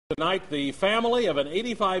Tonight, the family of an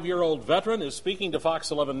 85-year-old veteran is speaking to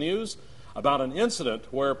Fox 11 News about an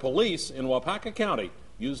incident where police in Waupaca County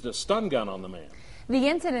used a stun gun on the man. The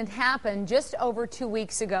incident happened just over 2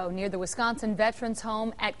 weeks ago near the Wisconsin Veterans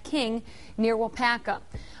Home at King near Waupaca.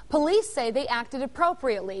 Police say they acted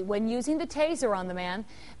appropriately when using the taser on the man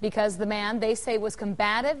because the man, they say, was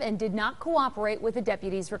combative and did not cooperate with the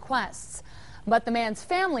deputy's requests. But the man's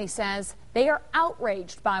family says they are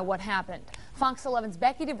outraged by what happened. Fox 11's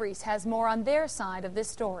Becky DeVries has more on their side of this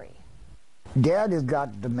story. Dad has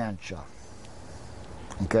got dementia,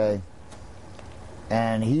 okay,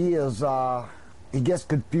 and he gets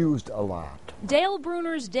confused a lot. Dale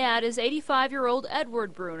Bruner's dad is 85-year-old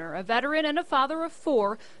Edward Bruner, a veteran and a father of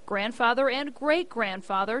 4, grandfather and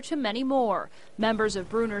great-grandfather to many more. Members of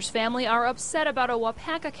Bruner's family are upset about a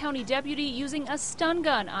Waupaca County deputy using a stun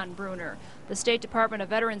gun on Bruner. The State Department of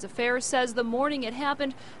Veterans Affairs says the morning it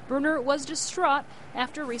happened, Bruner was distraught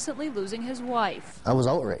after recently losing his wife. I was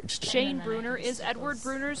outraged. Shane Bruner is Edward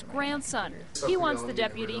Bruner's grandson. He wants the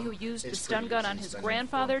deputy who used the stun gun on his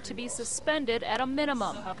grandfather to be suspended at a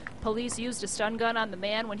minimum. Police used a stun gun on the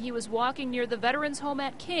man when he was walking near the Veterans Home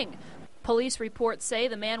at King. Police reports say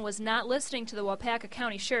the man was not listening to the Waupaca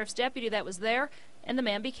County Sheriff's deputy that was there, and the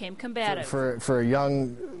man became combative. For a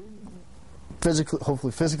young,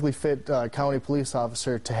 hopefully physically fit county police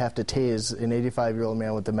officer to have to tase an 85-year-old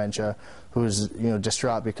man with dementia who's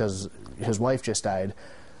distraught because his wife just died.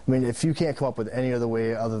 I mean, if you can't come up with any other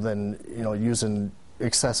way other than using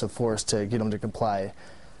excessive force to get him to comply,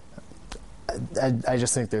 I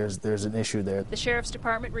just think there's an issue there. The Sheriff's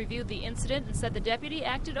Department reviewed the incident and said the deputy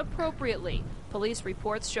acted appropriately. Police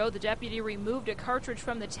reports show the deputy removed a cartridge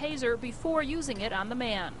from the taser before using it on the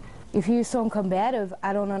man. If he was so combative,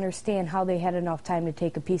 I don't understand how they had enough time to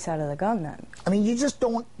take a piece out of the gun then. I mean, you just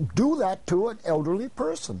don't do that to an elderly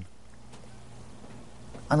person.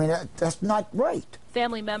 I mean, that's not right.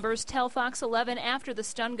 Family members tell Fox 11 after the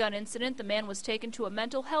stun gun incident, the man was taken to a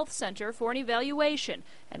mental health center for an evaluation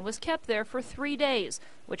and was kept there for 3 days,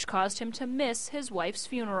 which caused him to miss his wife's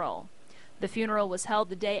funeral. The funeral was held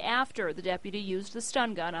the day after the deputy used the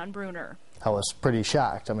stun gun on Bruner. I was pretty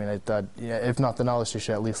shocked. I mean, I thought, if nothing else, you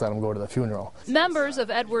should at least let him go to the funeral. Members of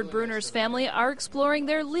Edward Bruner's family are exploring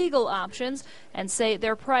their legal options and say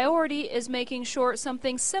their priority is making sure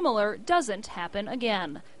something similar doesn't happen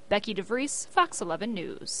again. Becky DeVries, Fox 11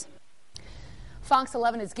 News. Fox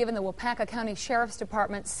 11 has given the Waupaca County Sheriff's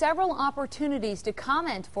Department several opportunities to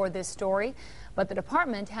comment for this story, but the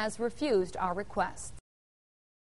department has refused our requests.